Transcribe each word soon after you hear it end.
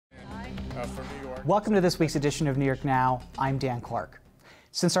from New York. Welcome to this week's edition of New York Now. I'm Dan Clark.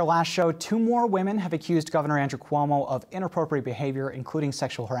 Since our last show, 2 more women have accused Governor Andrew Cuomo of inappropriate behavior, including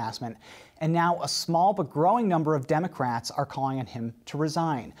sexual harassment. And now a small but growing number of Democrats are calling on him to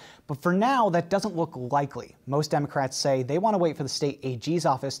resign. But for now, that doesn't look likely. Most Democrats say they want to wait for the state AG's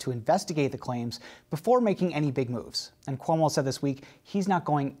office to investigate the claims before making any big moves. And Cuomo said this week he's not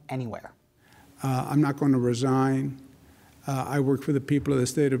going anywhere. I'm not going to resign. I work for the people of the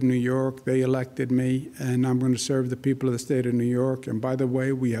state of New York. They elected me, and I'm going to serve the people of the state of New York. And by the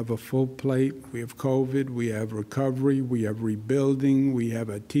way, we have a full plate. We have COVID, we have recovery, we have rebuilding, we have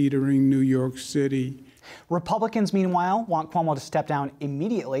a teetering New York City. Republicans, meanwhile, want Cuomo to step down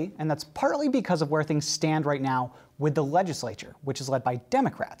immediately, and that's partly because of where things stand right now with the legislature, which is led by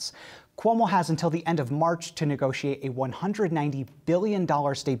Democrats. Cuomo has until the end of March to negotiate a $190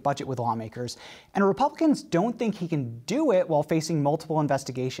 billion state budget with lawmakers, and Republicans don't think he can do it while facing multiple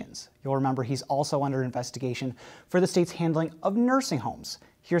investigations. You'll remember he's also under investigation for the state's handling of nursing homes.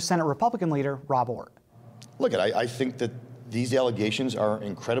 Here's Senate Republican leader Rob Ortt. Look, I think that these allegations are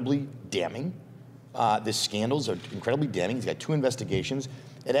incredibly damning. The scandals are incredibly damning. He's got 2 investigations.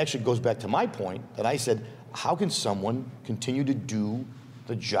 It actually goes back to my point that I said, how can someone continue to do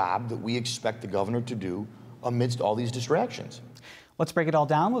the job that we expect the governor to do amidst all these distractions? Let's break it all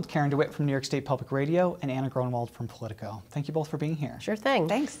down with Karen DeWitt from New York State Public Radio and Anna Gronewold from Politico. Thank you both for being here. Sure thing.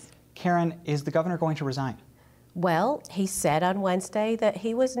 Thanks. Karen, is the governor going to resign? Well, he said on Wednesday that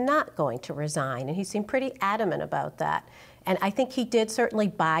he was not going to resign, and he seemed pretty adamant about that. And I think he did certainly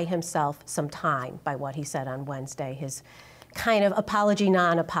buy himself some time by what he said on Wednesday, his kind of apology,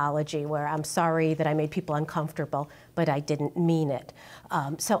 non-apology, where I'm sorry that I made people uncomfortable, but I didn't mean it.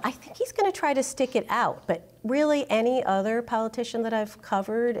 So I think he's going to try to stick it out. But really, any other politician that I've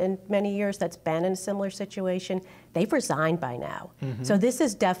covered in many years that's been in a similar situation, they've resigned by now. So this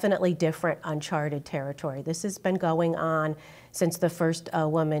is definitely different, uncharted territory. This has been going on since the first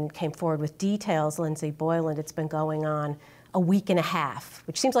woman came forward with details, Lindsay Boyland. It's been going on a week and a half,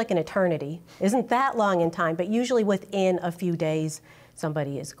 which seems like an eternity. Isn't that long in time, but usually within a few days,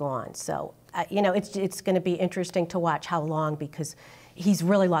 somebody is gone. So, you know, it's going to be interesting to watch how long, because he's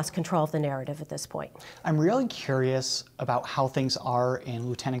really lost control of the narrative at this point. I'm really curious about how things are in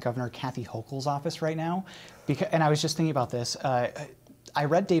Lieutenant Governor Kathy Hochul's office right now, and I was just thinking about this. I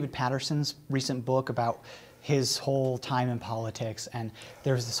read David Patterson's recent book about his whole time in politics, and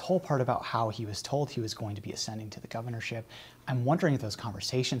there was this whole part about how he was told he was going to be ascending to the governorship. I'm wondering if those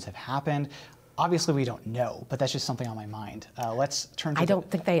conversations have happened. Obviously, we don't know, but that's just something on my mind. Let's turn to I don't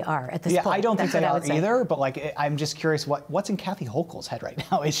think they are at this point. Yeah, I don't think they are either, say. but like, I'm just curious what's in Kathy Hochul's head right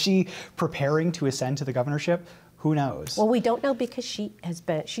now. Is she preparing to ascend to the governorship? Who knows? Well, we don't know, because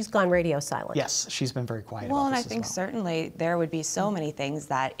she's gone radio silent. Yes, she's been very quiet Well, about and this I think as well. certainly there would be so many things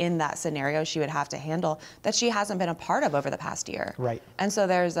that in that scenario she would have to handle that she hasn't been a part of over the past year. Right. And so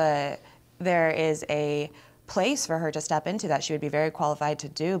there is a place for her to step into that she would be very qualified to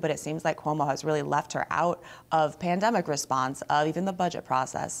do, but it seems like Cuomo has really left her out of pandemic response, of even the budget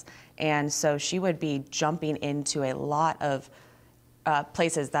process. And so she would be jumping into a lot of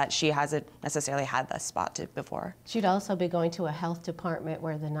places that she hasn't necessarily had the spot to before. She'd also be going to a health department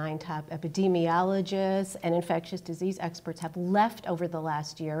where the 9 top epidemiologists and infectious disease experts have left over the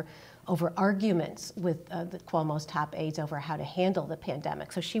last year over arguments with the Cuomo's top aides over how to handle the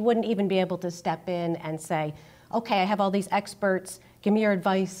pandemic. So she wouldn't even be able to step in and say, okay, I have all these experts, give me your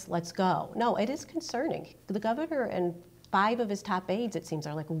advice, let's go. No, it is concerning. The governor and 5 of his top aides, it seems,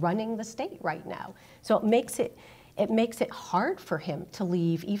 are like running the state right now. So it makes it hard for him to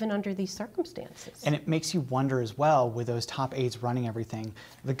leave, even under these circumstances. And it makes you wonder as well, with those top aides running everything,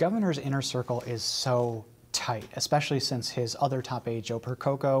 the governor's inner circle is so tight, especially since his other top aide, Joe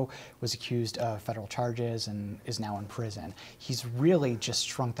Percoco, was accused of federal charges and is now in prison. He's really just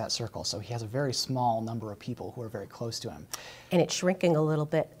shrunk that circle, so he has a very small number of people who are very close to him. And it's shrinking a little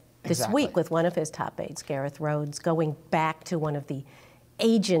bit this week with one of his top aides, Gareth Rhodes, going back to one of the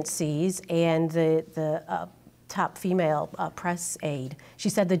agencies, and the top female press aide. She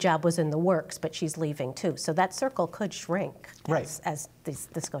said the job was in the works, but she's leaving too. So that circle could shrink as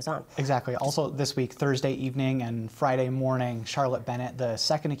this goes on. Exactly. Also this week, Thursday evening and Friday morning, Charlotte Bennett, the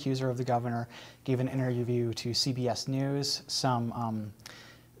second accuser of the governor, gave an interview to CBS News. Some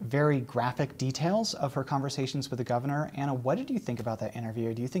very graphic details of her conversations with the governor. Anna, what did you think about that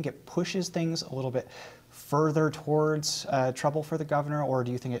interview? Do you think it pushes things a little bit further towards trouble for the governor, or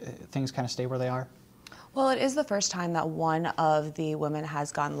do you think things kind of stay where they are? Well, it is the first time that one of the women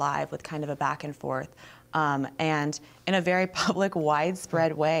has gone live with kind of a back and forth. And in a very public,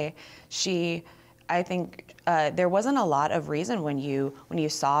 widespread way, I think there wasn't a lot of reason when you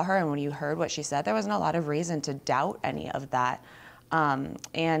saw her and when you heard what she said, there wasn't a lot of reason to doubt any of that.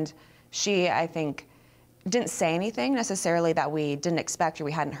 And she, I think, didn't say anything necessarily that we didn't expect or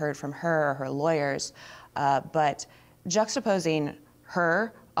we hadn't heard from her or her lawyers, but juxtaposing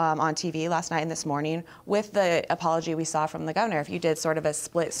her on TV last night and this morning with the apology we saw from the governor, if you did sort of a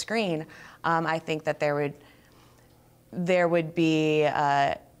split screen, I think that there would be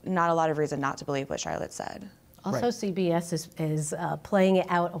not a lot of reason not to believe what Charlotte said. Also, Right. CBS is playing it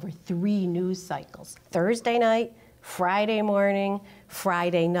out over 3 news cycles: Thursday night, Friday morning,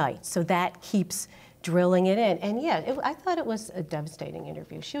 Friday night. So that keeps drilling it in. And yeah, I thought it was a devastating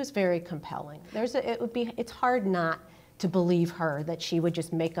interview. She was very compelling. It's hard not to believe her that she would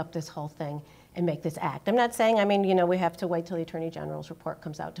just make up this whole thing and make this act. I'm not saying, we have to wait till the Attorney General's report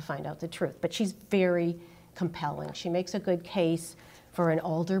comes out to find out the truth, but she's very compelling. She makes a good case for an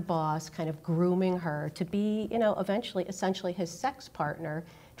older boss kind of grooming her to be, eventually, essentially his sex partner,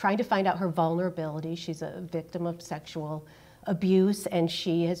 trying to find out her vulnerability. She's a victim of sexual abuse, and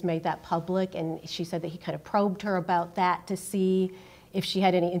she has made that public, and she said that he kind of probed her about that to see if she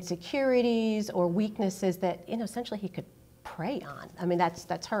had any insecurities or weaknesses that, essentially he could prey on.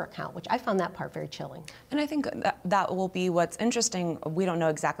 That's her account, which I found that part very chilling. And I think that will be what's interesting. We don't know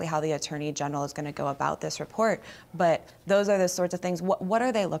exactly how the Attorney General is going to go about this report, but those are the sorts of things. What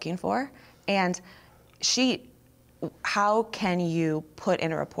are they looking for? And how can you put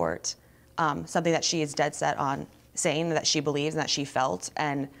in a report something that she is dead set on saying that she believes and that she felt,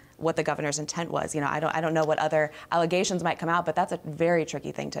 and what the governor's intent was? I don't know what other allegations might come out, but that's a very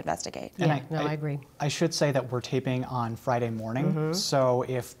tricky thing to investigate. Yeah, I agree. I should say that we're taping on Friday morning, so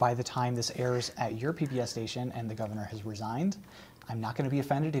if by the time this airs at your PBS station and the governor has resigned, I'm not going to be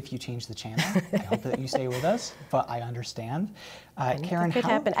offended if you change the channel. I hope that you stay with us, but I understand. Karen, it could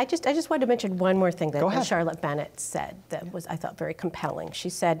happen. I just wanted to mention one more thing Go that ahead. Charlotte Bennett said that was, I thought, very compelling. She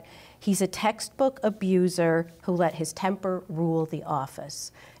said, "He's a textbook abuser who let his temper rule the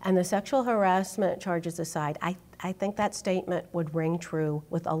office." And the sexual harassment charges aside, I think that statement would ring true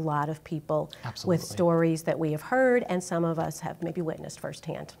with a lot of people with stories that we have heard and some of us have maybe witnessed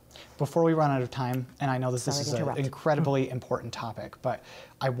firsthand. Before we run out of time, and I know this Sorry is to an interrupt. incredibly important topic, but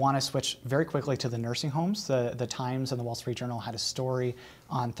I want to switch very quickly to the nursing homes. The Times and the Wall Street Journal had a story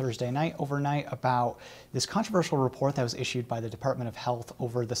on Thursday night, overnight, about this controversial report that was issued by the Department of Health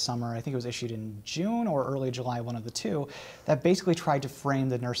over the summer. I think it was issued in June or early July, one of the two, that basically tried to frame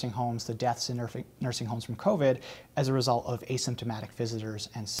the nursing homes, the deaths in nursing homes from COVID, as a result of asymptomatic visitors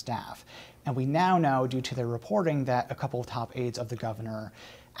and staff. And we now know, due to their reporting, that a couple of top aides of the governor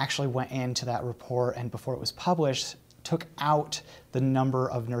actually went into that report, and before it was published, took out the number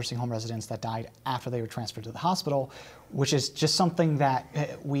of nursing home residents that died after they were transferred to the hospital, which is just something that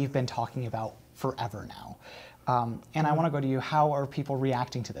we've been talking about forever now. And I want to go to you. How are people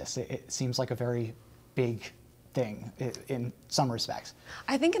reacting to this? It seems like a very big thing in some respects.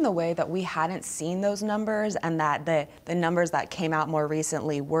 I think in the way that we hadn't seen those numbers, and that the numbers that came out more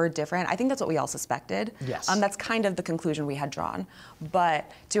recently were different. I think that's what we all suspected. Yes. That's kind of the conclusion we had drawn. But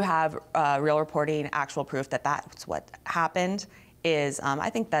to have real reporting, actual proof that that's what happened is,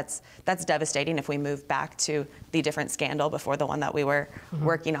 I think that's devastating if we move back to the different scandal before the one that we were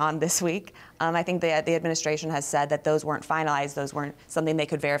working on this week. I think the administration has said that those weren't finalized, those weren't something they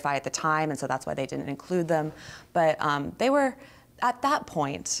could verify at the time, and so that's why they didn't include them. But they were, at that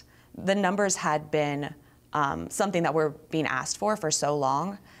point, the numbers had been something that were being asked for so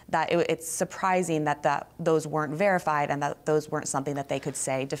long that it's surprising that those weren't verified and that those weren't something that they could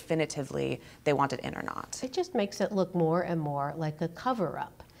say definitively they wanted in or not. It just makes it look more and more like a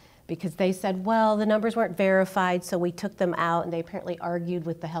cover-up, because they said, well, the numbers weren't verified, so we took them out, and they apparently argued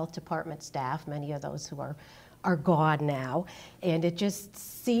with the health department staff, many of those who are gone now, and it just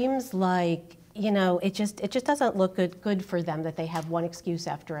seems like, it just doesn't look good for them that they have one excuse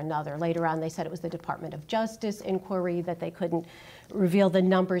after another. Later on, they said it was the Department of Justice inquiry that they couldn't reveal the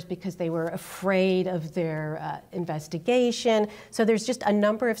numbers because they were afraid of their investigation. So there's just a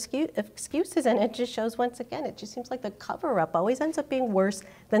number of excuses, and it just shows, once again, it just seems like the cover-up always ends up being worse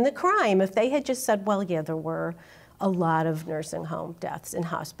than the crime. If they had just said, well, yeah, there were a lot of nursing home deaths in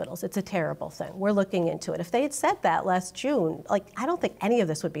hospitals, it's a terrible thing, we're looking into it. If they had said that last June, I don't think any of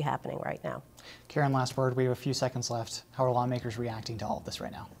this would be happening right now. Karen, last word. We have a few seconds left. How are lawmakers reacting to all of this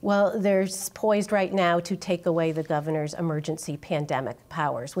right now? Well, they're poised right now to take away the governor's emergency pandemic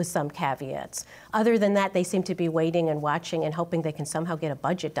powers with some caveats. Other than that, they seem to be waiting and watching and hoping they can somehow get a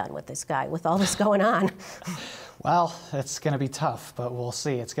budget done with this guy, with all this going on. Well, it's going to be tough, but we'll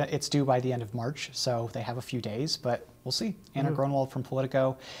see. It's due by the end of March, so they have a few days, but we'll see. Anna Gronewold from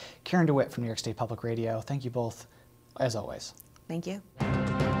Politico, Karen DeWitt from New York State Public Radio. Thank you both, as always. Thank you.